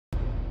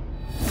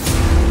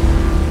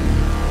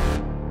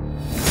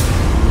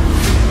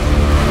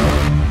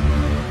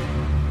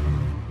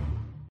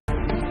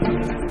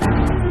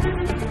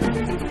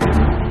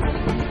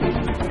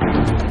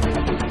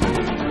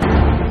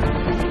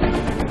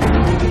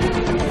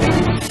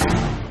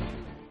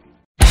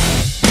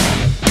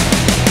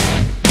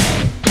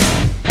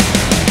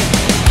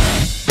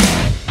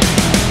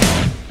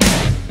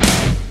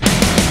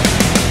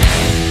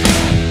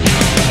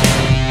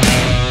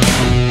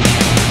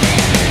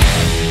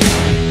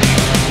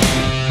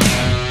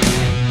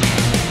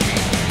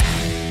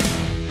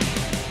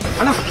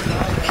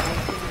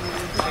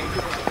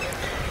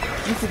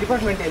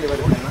Department ಎಲ್ಲಿ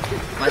ಬರುತ್ತೆ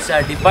ಮತ್ತೆ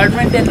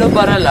ಡಿಪಾರ್ಟ್ಮೆಂಟ್ ಎಲ್ಲೂ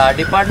ಬರಲ್ಲ,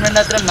 ಡಿಪಾರ್ಟ್ಮೆಂಟ್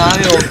ಹತ್ರ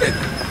ನಾವೇ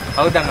ಹೋಗ್ಬೇಕು.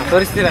 ಹೌದಣ್ಣ,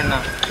 ತೋರಿಸ್ತೀರಣ್ಣ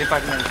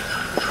ಡಿಪಾರ್ಟ್ಮೆಂಟ್.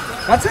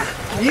 ಮತ್ತೆ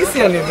ಈಸಿ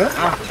ನಿಮ್ದು?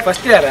 ಹಾಂ,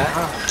 ಫಸ್ಟ್ ಇಯರ್.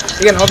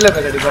 ಈಗ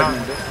ಹೋಗ್ಲೇಬೇಕಾ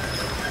ಡಿಪಾರ್ಟ್ಮೆಂಟ್?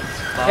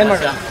 ಏನು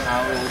ಮಾಡ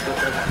ನಾವು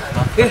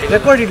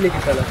ರೆಕಾರ್ಡ್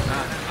ಇಡ್ಲಿಕ್ಕಿತ್ತಲ್ಲ.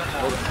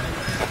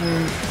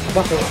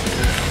 ಬಾ.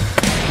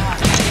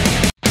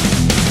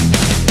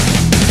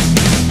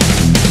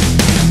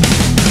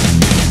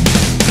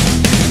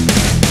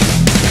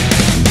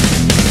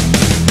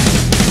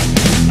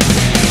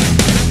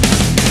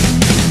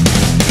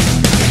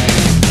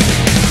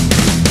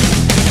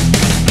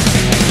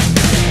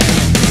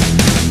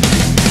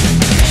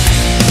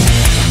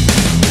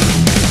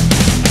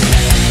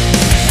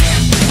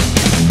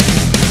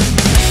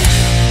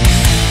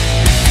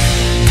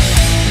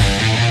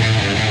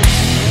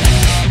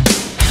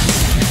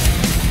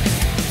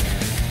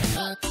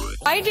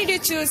 Why did you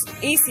choose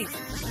EC?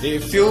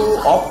 If you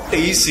opt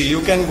EC, you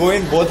can go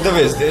in both the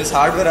ways. There is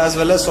hardware as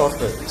well as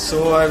software. So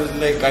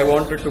I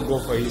wanted to go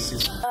for EC.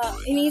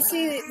 In EC,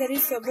 there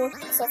is both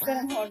software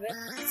and hardware.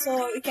 So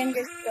we can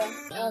get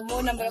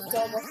more number of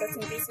job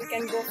opportunities. We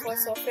can go for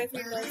software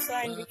field also,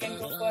 and we can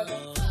go for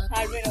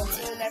hardware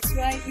also. That's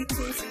why we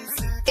choose EC.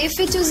 If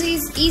we choose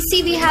EC,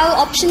 we have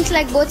options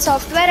like both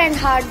software and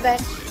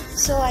hardware.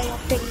 So I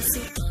opted EC.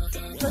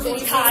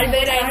 Both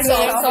hardware and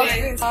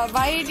software.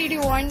 Why did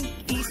you want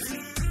EC?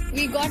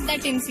 We got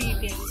that in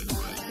CET.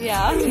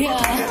 Yeah.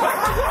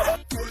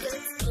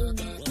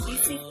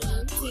 EC.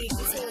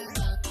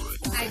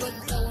 I got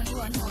the only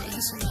one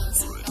combination in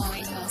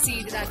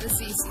CET, that was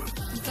EC.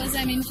 Because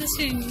I'm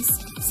interested in EC.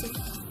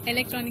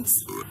 Electronics.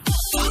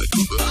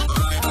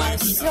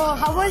 So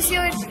how was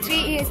your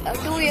 2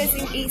 years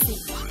in EC?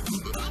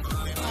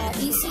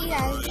 EC,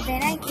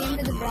 when I came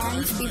to the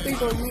branch, people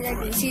told me that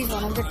EC is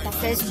one of the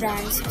toughest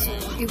branches. So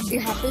you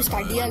have to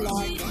study a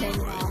lot. Then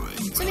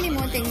so many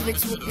more things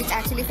which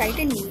actually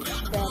frightened me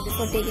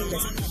before taking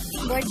this.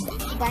 But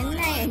when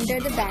I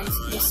entered the branch,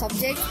 the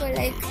subjects were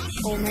like,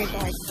 oh my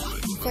god.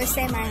 First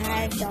time I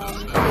had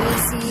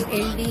AEC,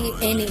 LD,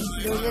 NA.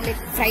 Those were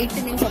like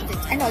frightening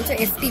subjects. And also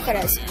FT for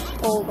us.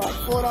 Oh god,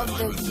 4 of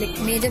the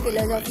major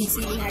pillars of EC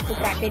we had to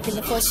crack it in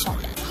the first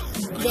shot.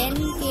 Then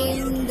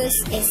came this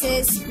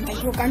SS,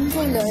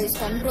 microcontrollers,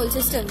 control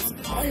systems,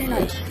 all in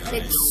all.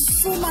 Like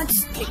so much,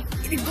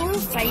 it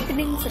was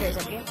frightening for us,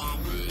 okay?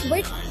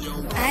 But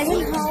as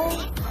in how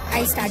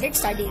I started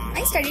studying,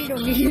 I studied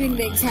only during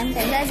the exam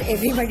time as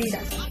everybody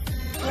does.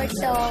 But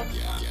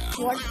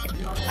what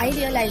I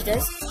realized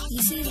is,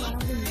 EC is one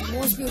of the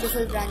most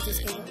beautiful branches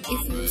ever.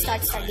 If you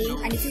start studying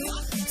and if you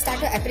start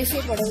to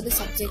appreciate whatever the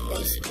subject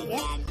is,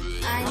 okay?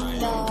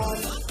 And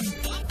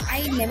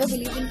I never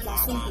believed in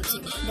classroom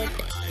teaching, but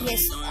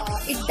yes,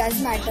 it does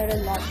matter a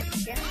lot.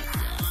 Okay?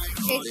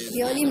 It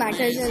really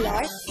matters a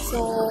lot. So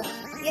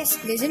yes,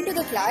 listen to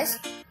the class,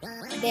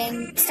 then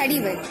study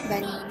well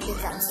when the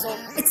class. So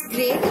it's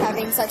great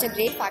having such a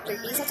great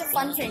faculty, such a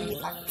fun-friendly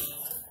faculty.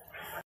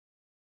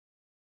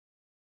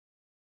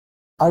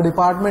 Our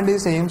department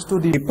aims to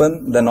deepen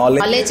the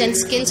knowledge and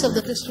skills of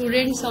the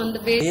students on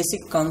the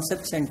basic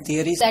concepts and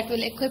theories that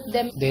will equip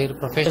them their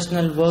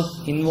professional work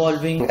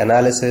involving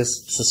analysis,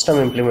 system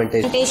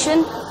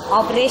implementation,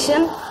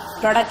 operation,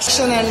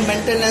 production and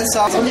maintenance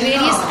of the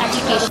various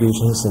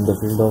applications in the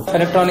field of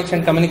electronics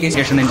and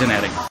communication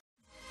engineering.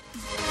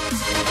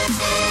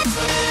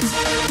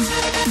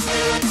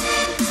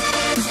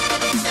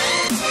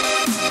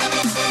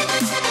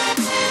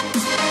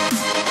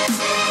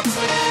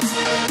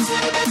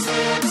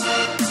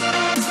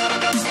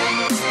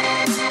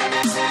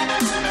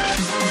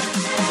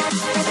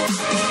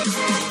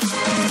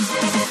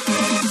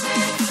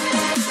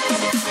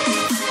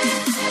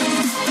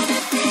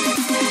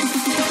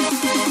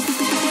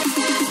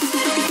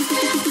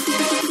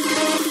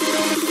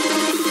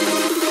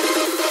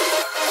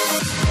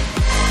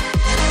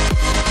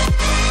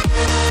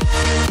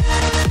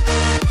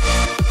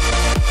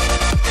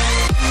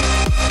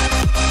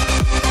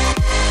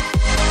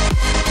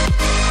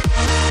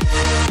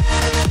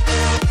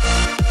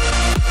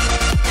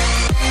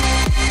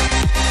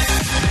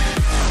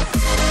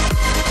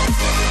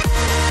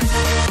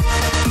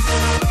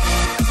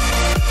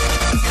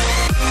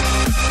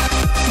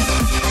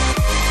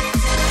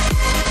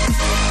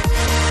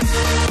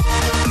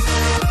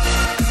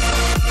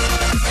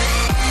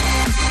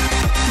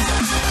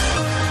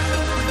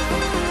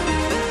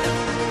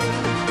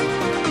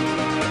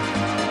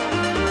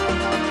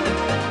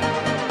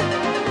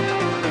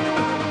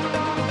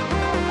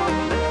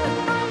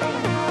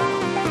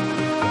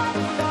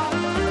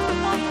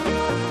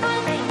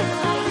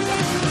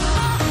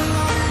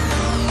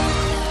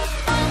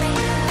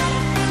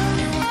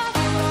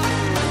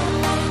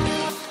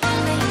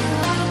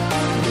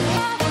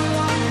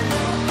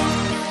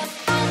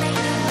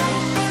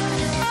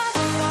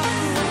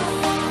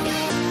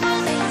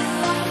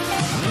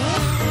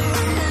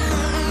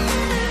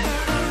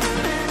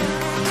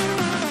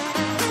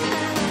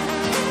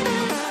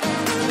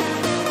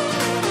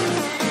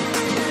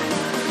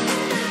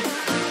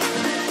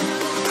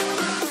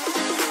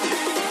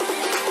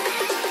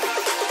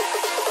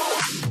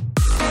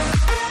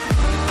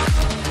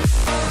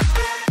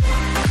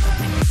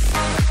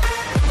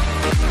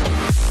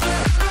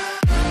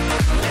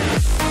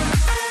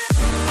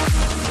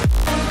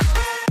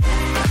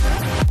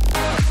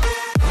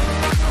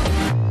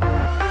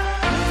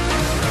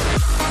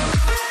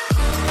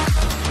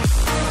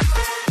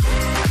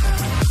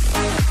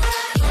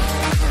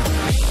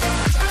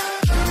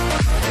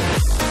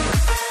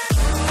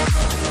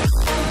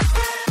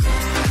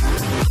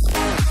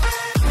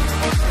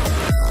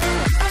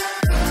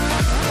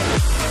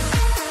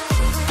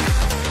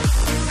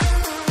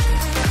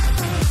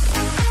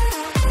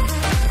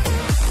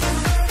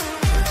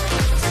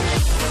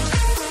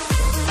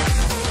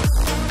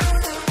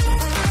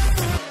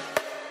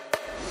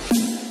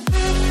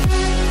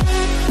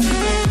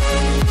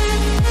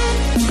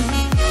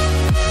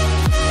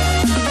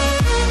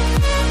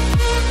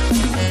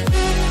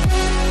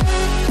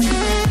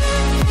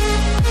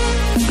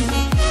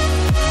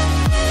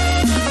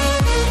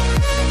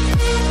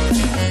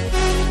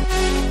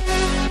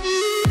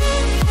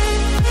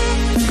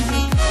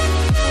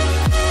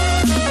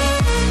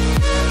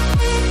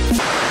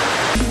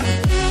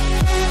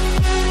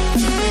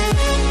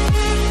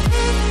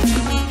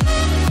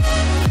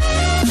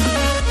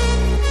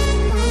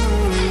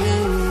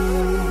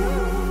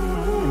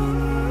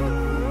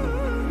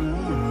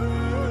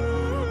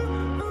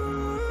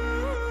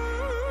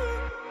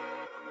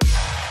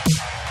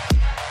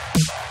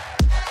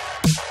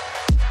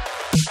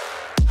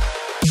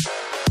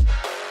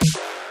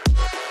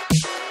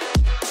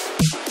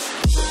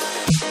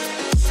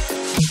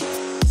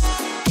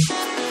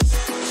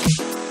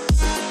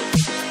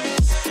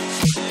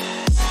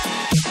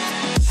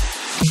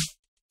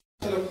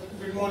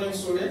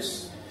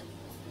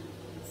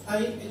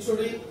 I,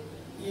 HOD,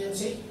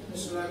 ENC,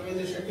 Mr.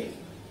 Raghavendra Shetty,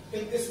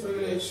 take this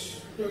privilege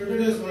to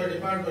introduce my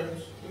department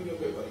to you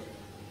people.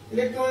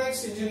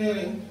 Electronics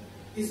engineering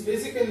is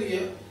basically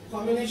a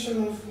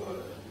combination of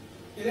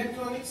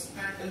electronics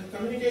and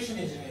communication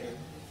engineering,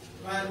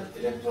 where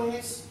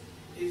electronics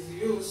is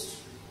used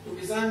to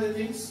design the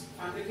things,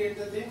 fabricate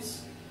the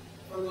things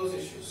for those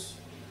issues.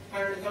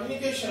 And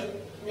communication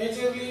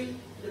majorly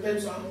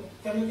depends on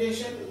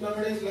communication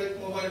nowadays, like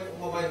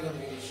mobile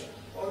communication.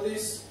 All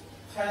these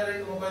higher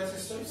end mobile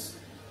systems,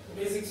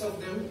 the basics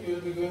of them you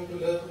will be going to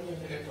learn in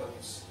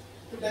electronics.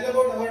 To tell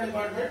about our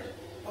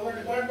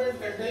department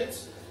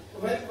contains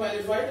well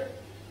qualified,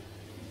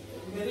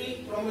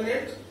 very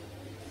prominent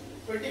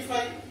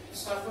 25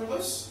 staff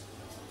members,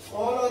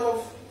 all are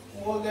of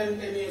more than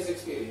 10 years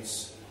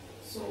experience.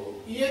 So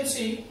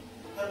ENC,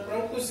 I'm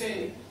proud to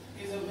say,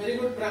 is a very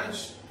good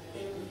branch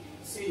in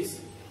CEC.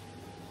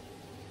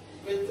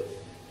 With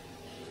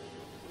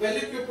well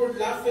equipped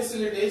lab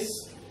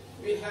facilities,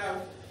 we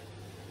have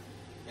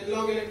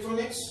analog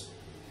electronics,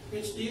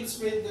 which deals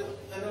with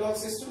the analog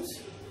systems,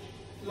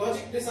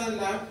 logic design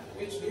lab,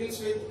 which deals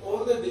with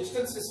all the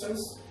digital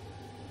systems.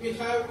 We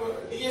have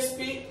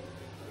DSP,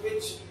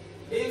 which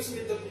deals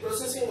with the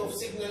processing of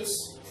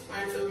signals,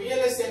 and the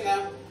VLSI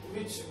lab,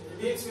 which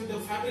deals with the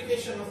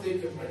fabrication of the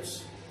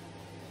equipments.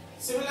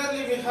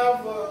 Similarly, we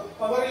have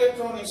power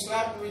electronics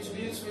lab, which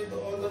deals with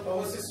all the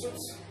power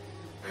systems,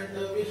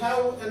 and we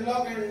have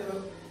analog and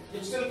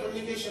digital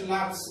communication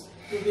labs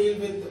to deal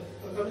with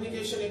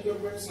communication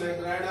equipments like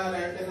radar,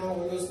 antenna,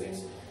 all those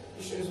things.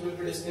 Issues will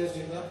be discussed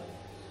in the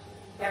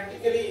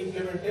practically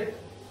implemented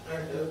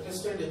and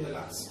tested in the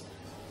labs.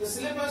 The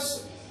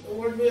syllabus,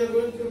 what we are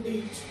going to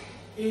teach,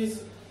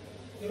 is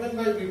given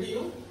by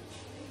VTU,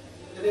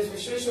 that is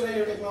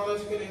Vishwesvaraya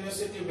Technological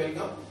University,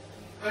 Belgaum,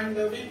 and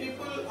we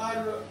people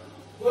are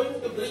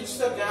going to bridge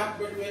the gap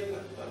between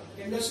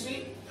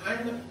industry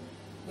and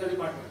the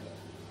department.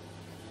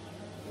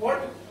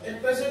 What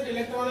at present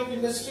electronic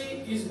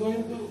industry is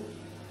going to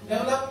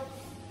develop,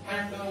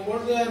 and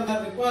what they are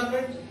the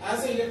requirement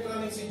as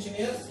electronics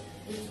engineers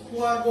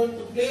who are going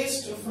to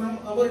placed from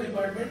our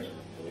department.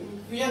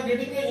 We are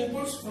getting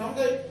inputs from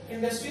the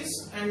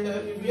industries, and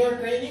we are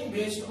training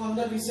based on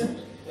the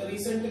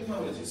recent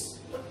technologies.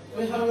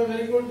 We have a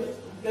very good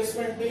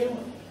placement team,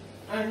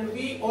 and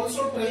we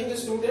also train the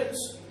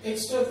students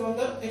from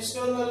the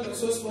external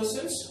resource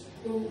persons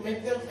to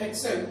make them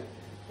excel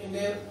in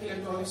their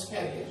electronics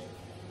career.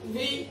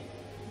 We,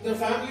 the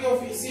family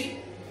of EC,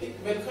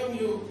 welcome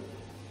you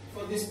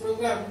for this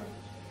program,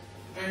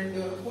 and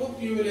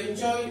hope you will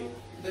enjoy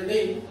the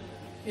day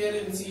here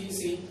in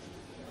CEC.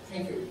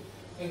 Thank you.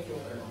 Thank you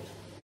very much.